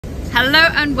Hello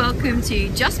and welcome to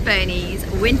Just Birnie's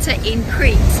Winter in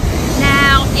Crete.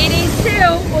 Now it is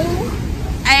still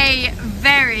a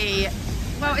very,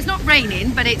 well, it's not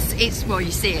raining, but it's well,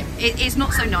 you see it's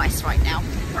not so nice right now.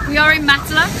 We are in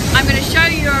Matala. I'm going to show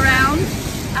you around.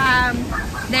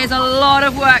 There's a lot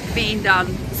of work being done,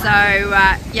 so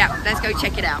yeah, let's go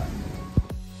check it out.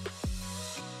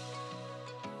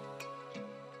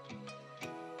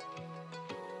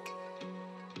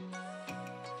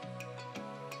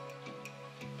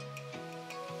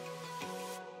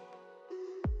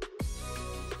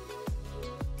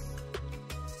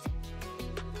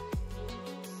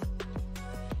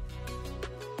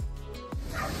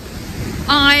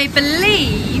 I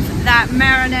believe that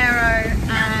Marinero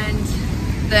and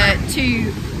the two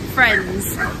friends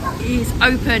is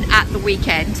open at the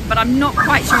weekend, but I'm not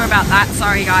quite sure about that,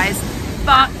 sorry guys.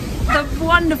 But the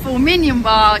wonderful Minion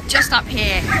Bar just up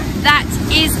here, that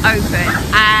is open,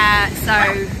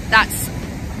 so that's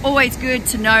always good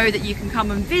to know that you can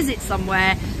come and visit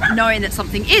somewhere knowing that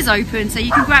something is open, so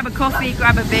you can grab a coffee,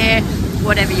 grab a beer,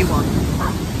 whatever you want.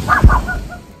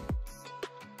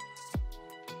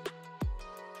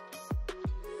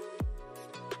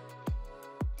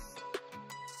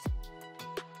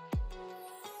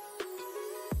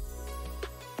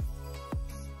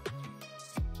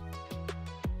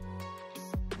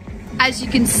 As you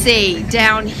can see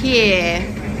down here,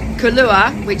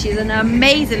 Kulua, which is an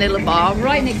amazing little bar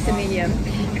right next to Minion,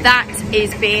 that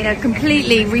is being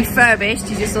completely refurbished.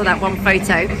 You just saw that one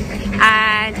photo.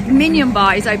 And Minion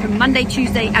Bar is open Monday,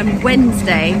 Tuesday and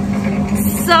Wednesday.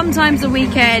 Sometimes the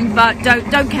weekend, but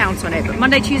don't count on it. But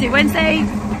Monday, Tuesday, Wednesday,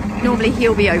 normally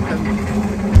he'll be open.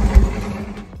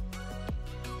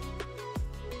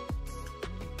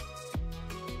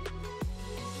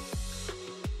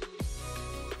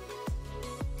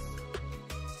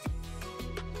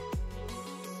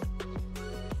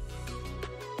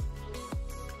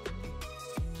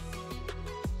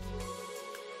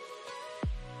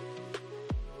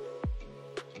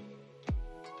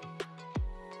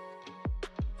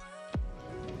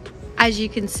 As you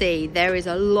can see, there is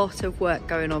a lot of work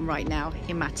going on right now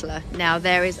in Matala. Now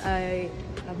there is a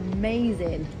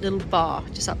amazing little bar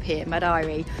just up here,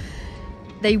 Madari.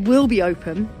 They will be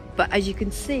open, but as you can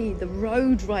see, the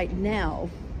road right now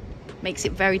makes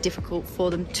it very difficult for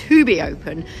them to be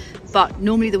open. But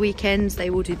normally the weekends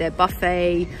they will do their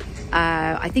buffet.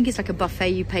 I think it's like a buffet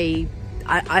you pay,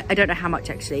 I don't know how much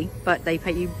actually, but they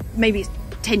pay you, maybe it's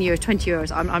 10 euros, 20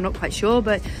 euros, I'm not quite sure,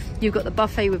 but you've got the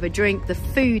buffet with a drink. The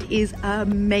food is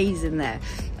amazing there.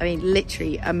 I mean,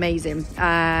 literally amazing.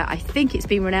 I think it's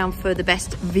been renowned for the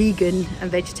best vegan and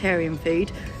vegetarian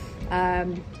food.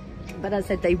 But as I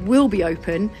said, they will be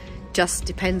open, just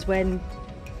depends when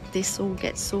this all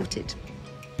gets sorted.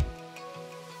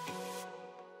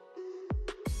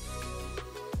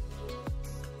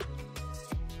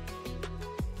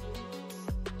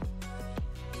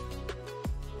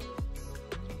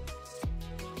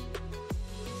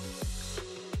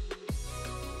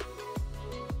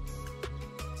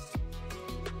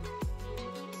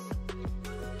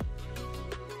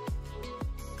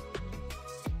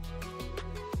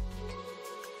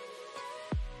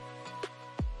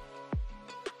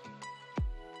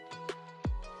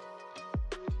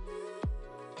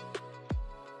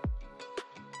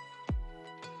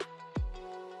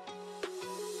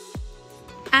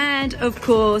 And of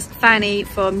course, Fanny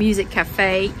for Music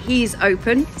Cafe, he's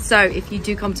open. So if you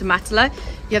do come to Matala,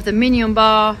 you have the Minion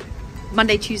Bar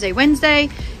Monday, Tuesday, Wednesday.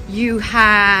 You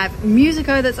have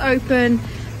Musico that's open.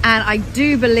 And I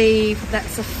do believe that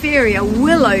Safiria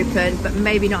will open, but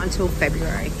maybe not until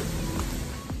February.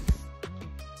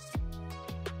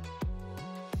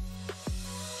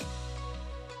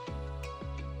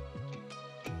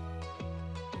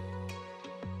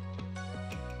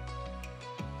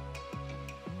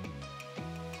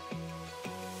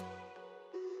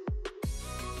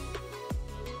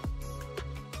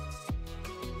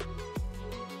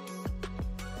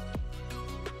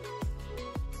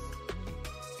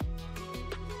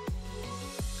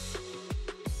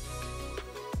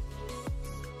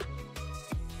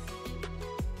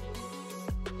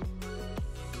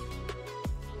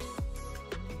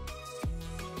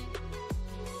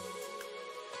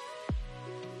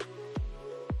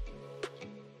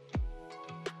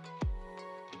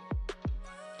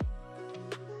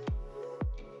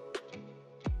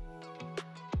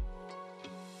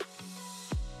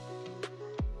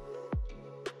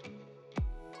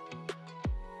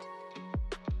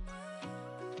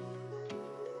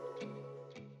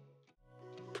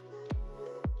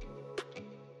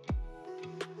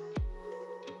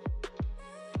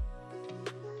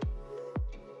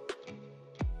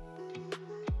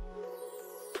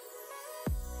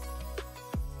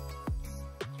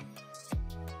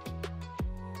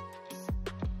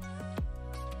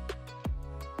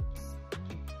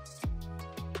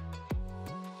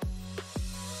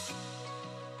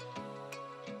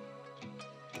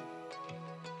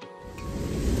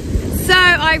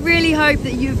 I really hope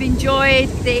that you've enjoyed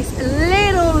this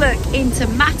little look into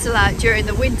Matala during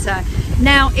the winter.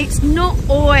 Now, it's not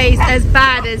always as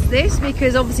bad as this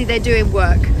because obviously they're doing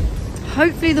work.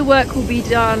 Hopefully the work will be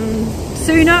done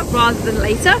sooner rather than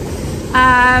later.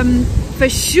 For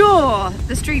sure,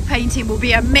 the street painting will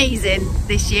be amazing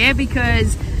this year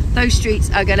because those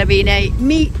streets are going to be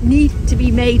need to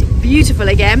be made beautiful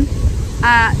again.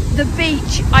 The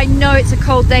beach, I know it's a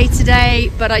cold day today,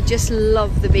 but I just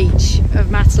love the beach of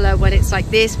Matala when it's like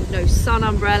this with no sun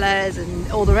umbrellas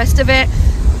and all the rest of it.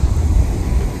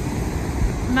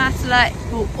 Matala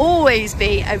will always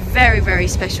be a very, very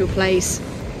special place,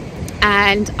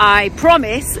 and I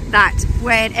promise that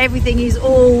when everything is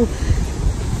all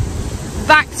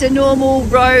back to normal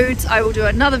roads, I will do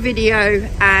another video,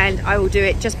 and I will do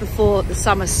it just before the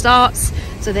summer starts,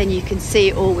 so then you can see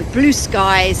it all with blue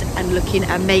skies and looking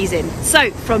amazing.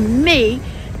 So from me,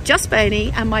 just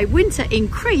Birnie, and my winter in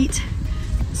Crete,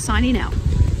 signing out.